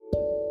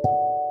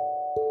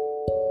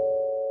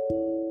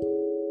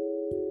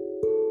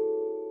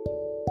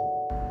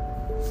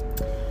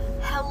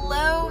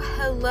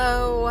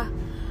Hello.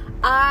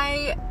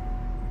 I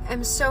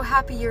am so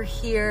happy you're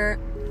here.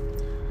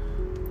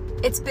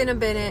 It's been a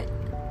minute,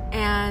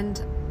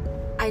 and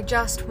I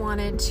just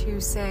wanted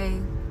to say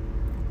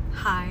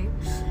hi.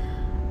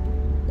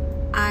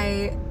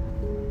 I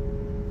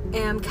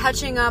am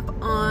catching up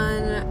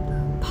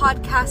on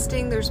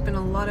podcasting. There's been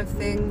a lot of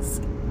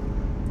things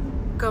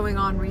going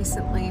on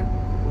recently.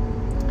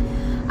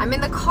 I'm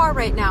in the car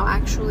right now,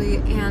 actually,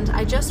 and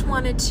I just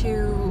wanted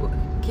to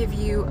give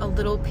you a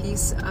little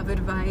piece of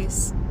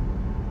advice,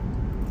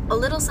 a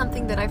little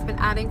something that I've been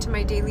adding to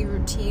my daily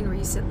routine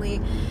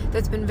recently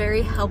that's been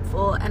very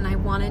helpful, and I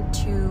wanted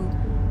to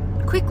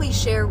quickly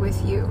share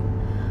with you.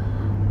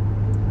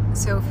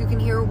 So if you can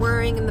hear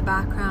whirring in the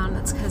background,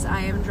 that's because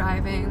I am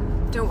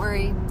driving. Don't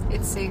worry,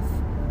 it's safe.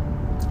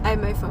 I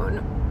have my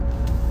phone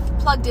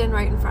plugged in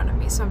right in front of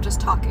me, so I'm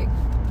just talking.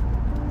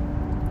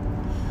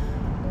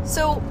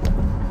 So,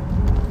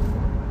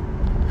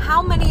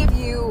 how many of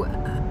you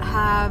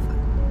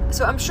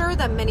I'm sure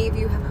that many of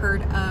you have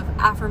heard of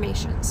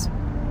affirmations.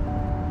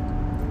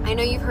 I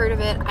know you've heard of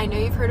it. I know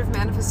you've heard of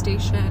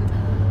manifestation.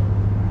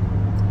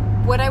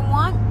 What I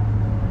want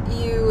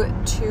you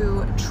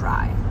to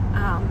try,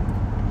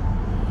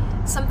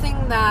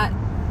 something that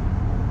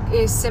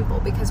is simple,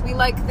 because we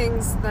like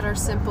things that are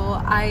simple.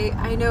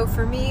 I know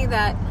for me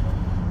that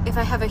if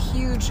I have a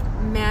huge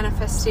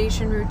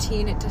manifestation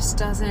routine, it's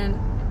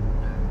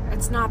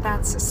not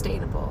that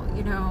sustainable,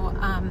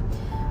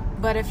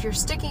 but if you're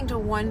sticking to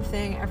one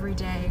thing every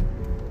day,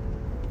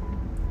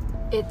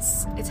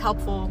 it's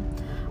helpful,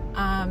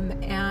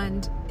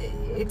 and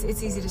it's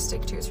easy to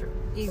stick to. It's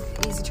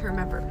easy to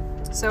remember.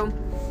 So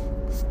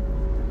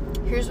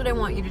here's what I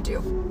want you to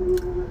do.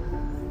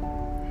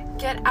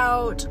 Get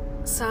out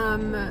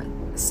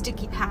some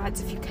sticky pads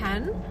if you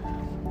can,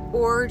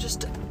 or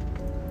just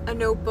a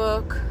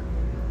notebook,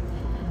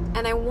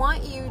 and I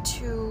want you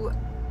to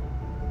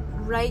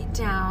write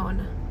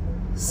down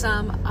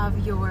some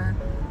of your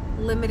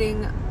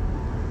limiting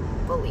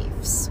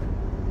beliefs.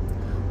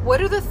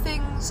 What are the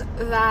things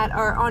that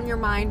are on your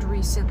mind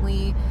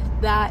recently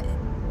that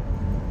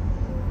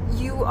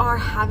you are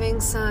having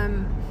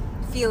some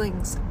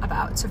feelings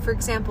about? So for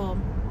example,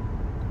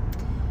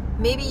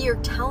 maybe you're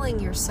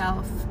telling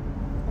yourself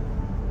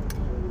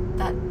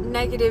that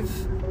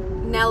negative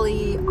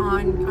Nelly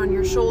on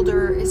your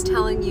shoulder is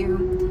telling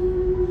you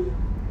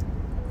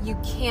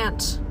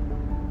can't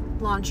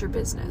launch your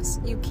business,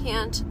 you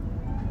can't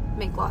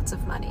make lots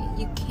of money,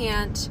 you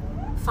can't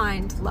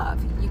find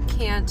love, you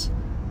can't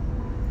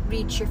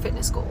reach your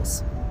fitness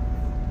goals,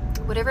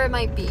 whatever it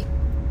might be.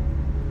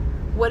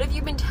 What have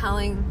you been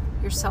telling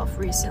yourself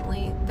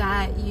recently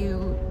that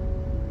you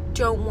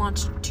don't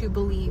want to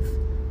believe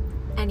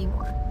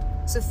anymore?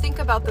 So think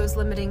about those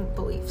limiting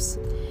beliefs.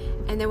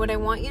 And then what I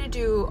want you to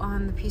do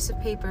on the piece of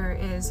paper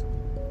is,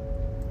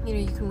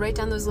 you can write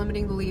down those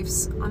limiting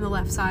beliefs on the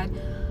left side.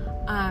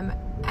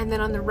 And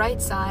then on the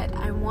right side,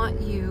 I want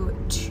you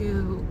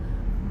to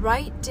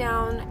write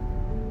down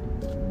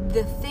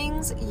the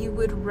things you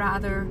would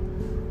rather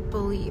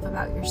believe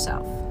about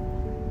yourself.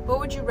 What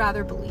would you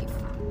rather believe?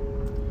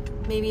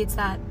 Maybe it's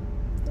that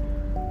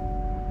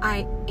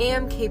I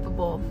am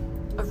capable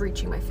of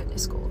reaching my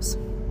fitness goals.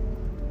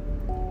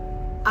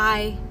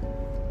 I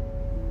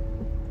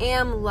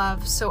am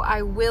love, so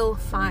I will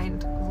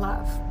find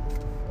love.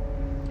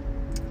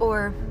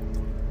 Or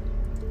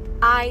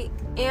I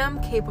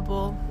am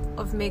capable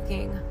of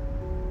making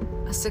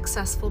a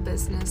successful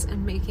business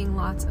and making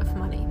lots of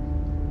money.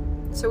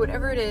 So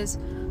whatever it is,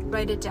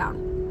 write it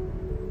down.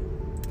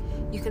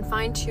 You can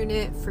fine tune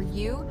it for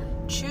you.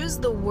 Choose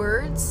the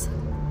words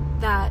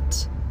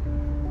that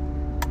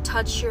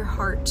touch your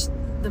heart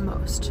the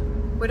most,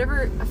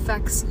 whatever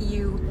affects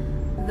you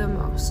the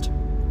most.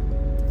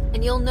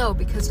 And you'll know,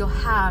 because you'll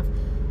have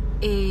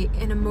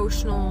an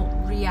emotional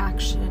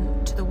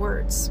reaction to the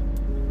words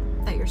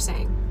that you're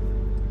saying.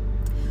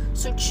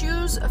 So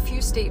choose a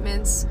few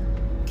statements,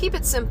 keep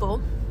it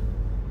simple,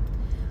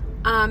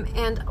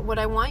 and what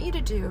I want you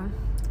to do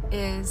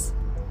is,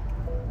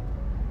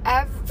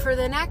 for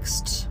the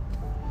next,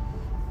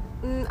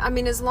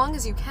 as long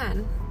as you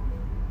can,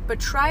 but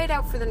try it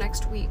out for the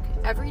next week.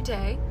 Every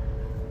day,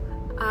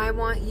 I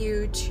want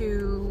you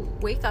to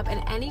wake up,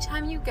 and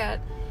anytime you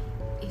get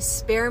a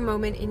spare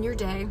moment in your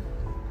day,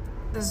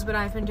 this is what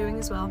I've been doing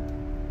as well,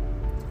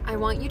 I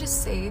want you to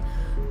say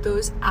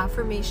those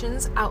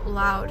affirmations out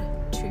loud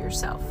to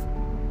yourself.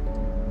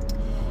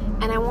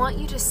 And I want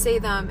you to say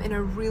them in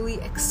a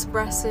really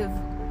expressive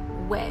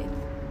way.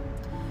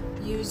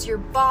 Use your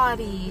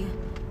body,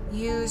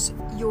 use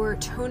your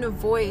tone of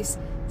voice,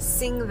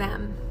 sing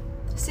them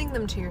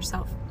to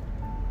yourself.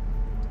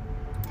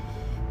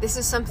 This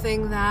is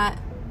something that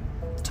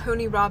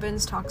Tony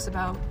Robbins talks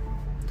about,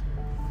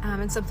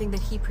 and something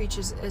that he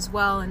preaches as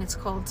well, and it's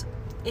called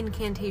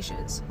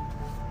incantations.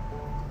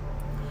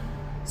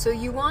 So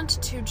you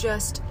want to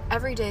just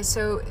every day,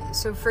 so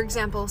for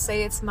example,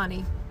 say it's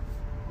money.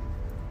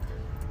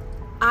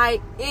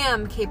 I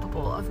am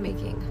capable of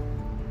making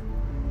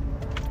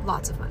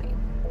lots of money.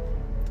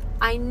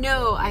 I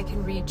know I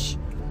can reach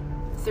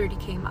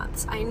 30K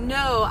months. I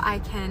know I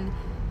can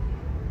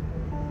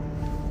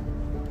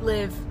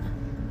live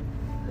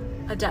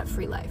a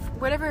debt-free life,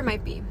 whatever it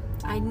might be.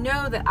 I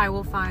know that I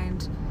will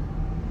find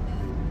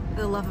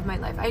the love of my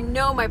life. I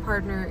know my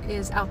partner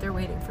is out there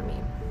waiting for me.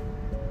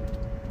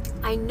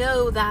 I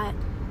know that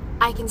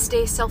I can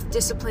stay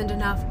self-disciplined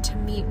enough to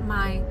meet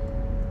my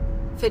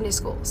fitness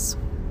goals.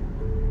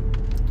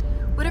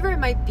 Whatever it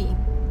might be,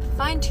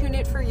 fine-tune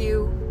it for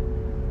you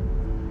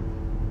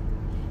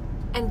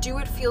and do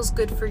what feels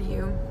good for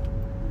you.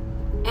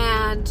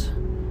 And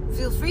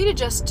feel free to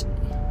just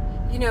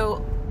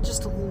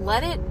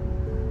let it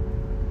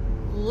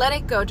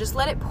go. Just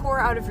let it pour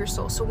out of your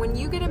soul. So when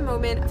you get a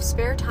moment of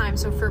spare time,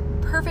 so for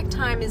perfect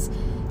time is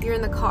you're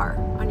in the car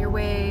on your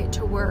way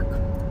to work,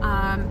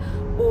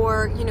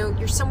 or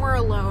you're somewhere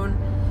alone.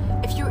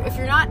 If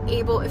you're not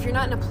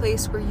in a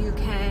place where you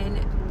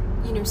can,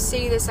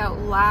 say this out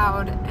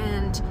loud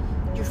and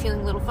you're feeling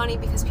a little funny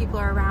because people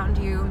are around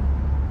you,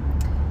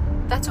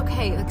 that's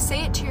okay. Like,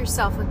 say it to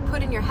yourself. Like,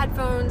 put in your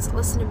headphones,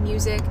 listen to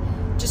music,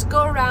 just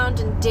go around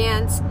and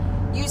dance.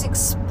 Use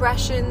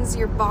expressions,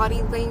 your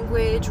body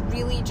language,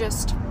 really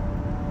just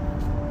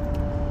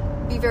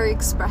be very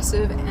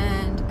expressive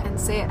and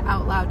say it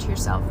out loud to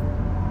yourself.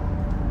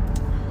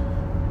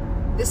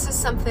 This is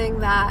something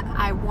that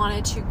I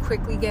wanted to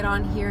quickly get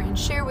on here and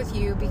share with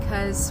you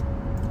because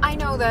I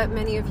know that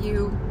many of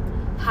you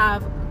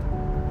have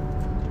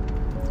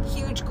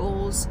huge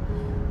goals.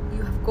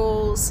 You have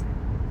goals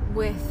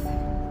with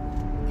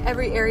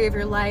every area of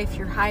your life.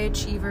 You're high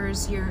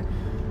achievers. You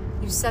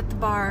set the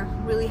bar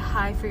really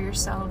high for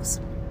yourself,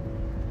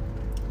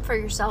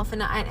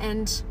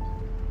 and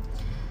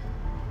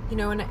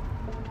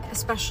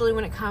especially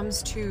when it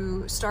comes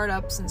to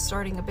startups and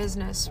starting a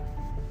business.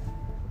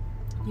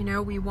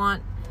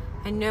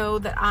 I know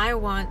that I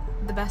want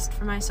the best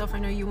for myself. I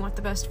know you want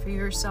the best for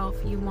yourself.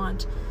 You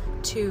want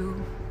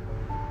to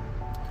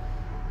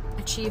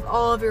achieve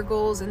all of your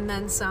goals and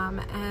then some,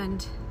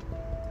 and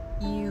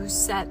you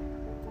set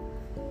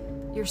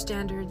your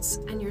standards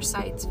and your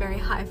sights very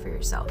high for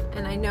yourself.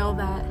 And I know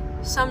that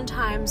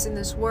sometimes in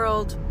this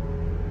world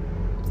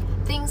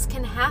things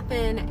can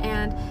happen,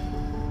 and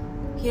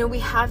we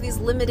have these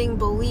limiting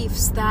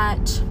beliefs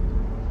that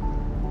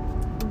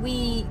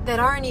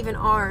aren't even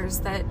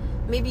ours, that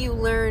maybe you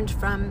learned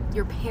from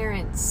your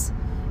parents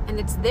and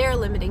it's their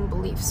limiting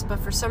beliefs, but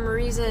for some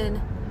reason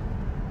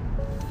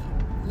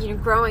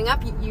growing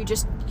up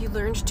you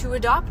learned to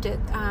adopt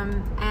it,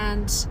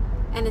 and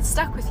it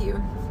stuck with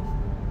you.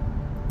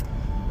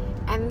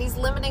 And these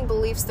limiting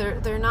beliefs,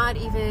 they're not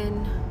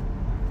even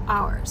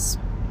ours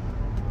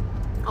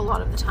a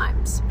lot of the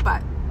times,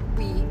 but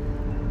we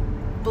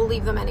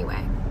believe them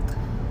anyway.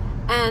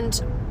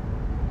 And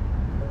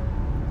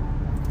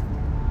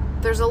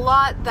there's a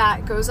lot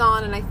that goes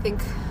on, and I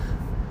think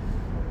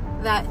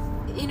that,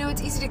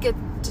 it's easy to get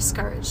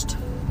discouraged.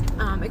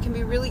 It can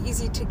be really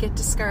easy to get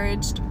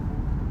discouraged.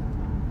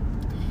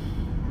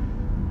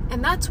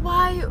 And that's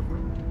why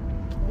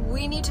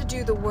we need to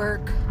do the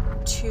work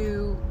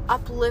to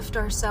uplift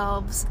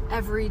ourselves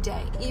every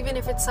day, even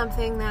if it's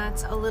something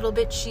that's a little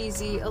bit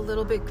cheesy, a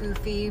little bit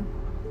goofy.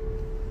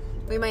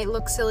 We might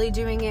look silly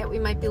doing it. We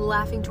might be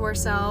laughing to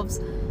ourselves,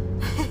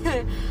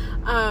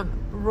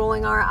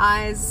 rolling our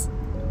eyes,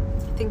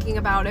 thinking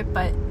about it.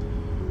 But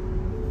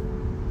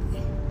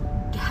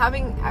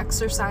having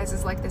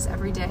exercises like this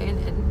every day,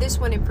 and this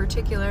one in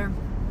particular,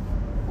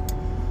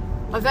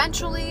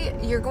 eventually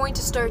you're going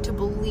to start to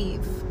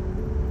believe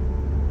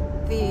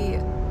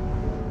the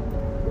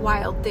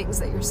wild things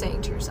that you're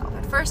saying to yourself.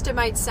 At first it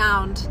might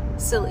sound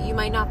silly, you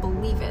might not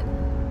believe it,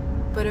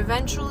 but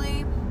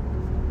eventually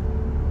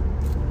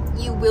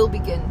you will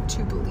begin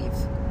to believe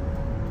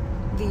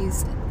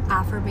these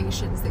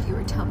affirmations that you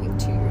are telling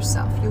to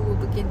yourself. You will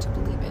begin to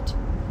believe it.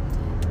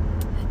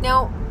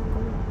 Now,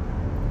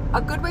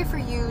 a good way for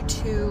you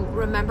to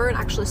remember and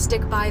actually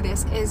stick by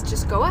this is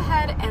just go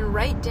ahead and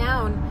write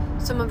down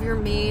some of your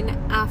main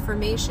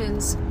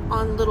affirmations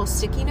on a little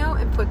sticky note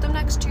and put them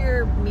next to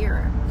your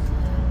mirror.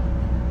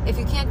 If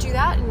you can't do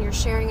that and you're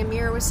sharing a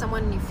mirror with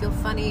someone and you feel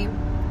funny,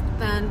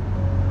 then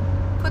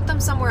put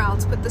them somewhere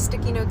else. Put the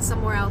sticky notes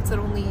somewhere else that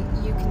only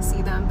you can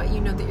see them, but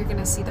you know that you're going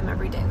to see them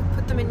every day.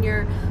 Put them in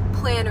your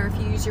planner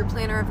if you use your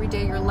planner every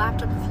day, your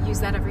laptop if you use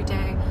that every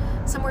day,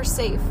 somewhere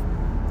safe.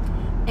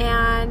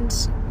 And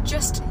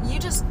you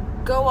just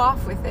go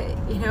off with it.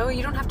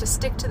 You don't have to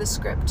stick to the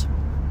script.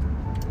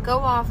 Go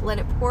off, let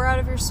it pour out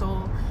of your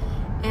soul,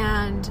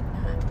 and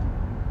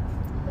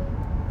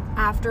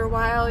after a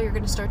while, you're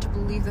going to start to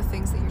believe the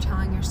things that you're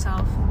telling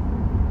yourself,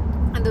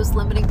 and those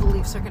limiting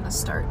beliefs are going to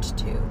start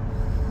to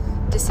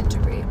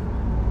disintegrate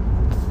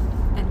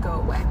and go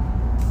away.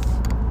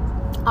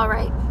 All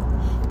right.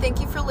 Thank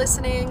you for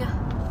listening.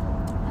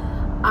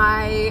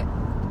 I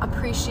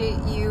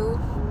appreciate you.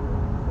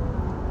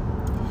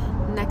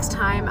 Next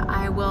time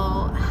I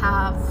will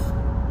have,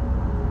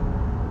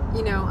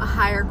 a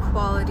higher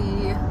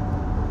quality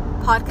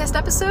podcast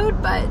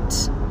episode,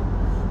 but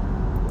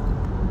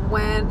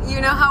when,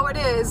 you know how it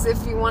is,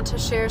 if you want to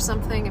share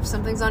something, if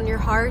something's on your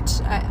heart,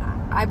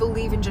 I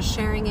believe in just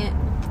sharing it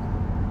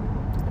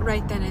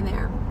right then and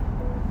there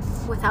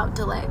without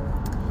delay.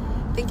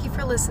 Thank you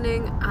for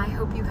listening. I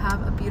hope you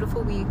have a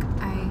beautiful week.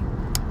 I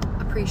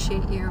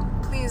appreciate you.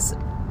 Please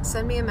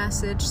send me a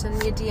message, send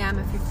me a DM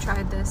if you've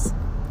tried this,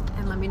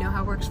 and let me know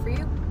how it works for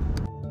you.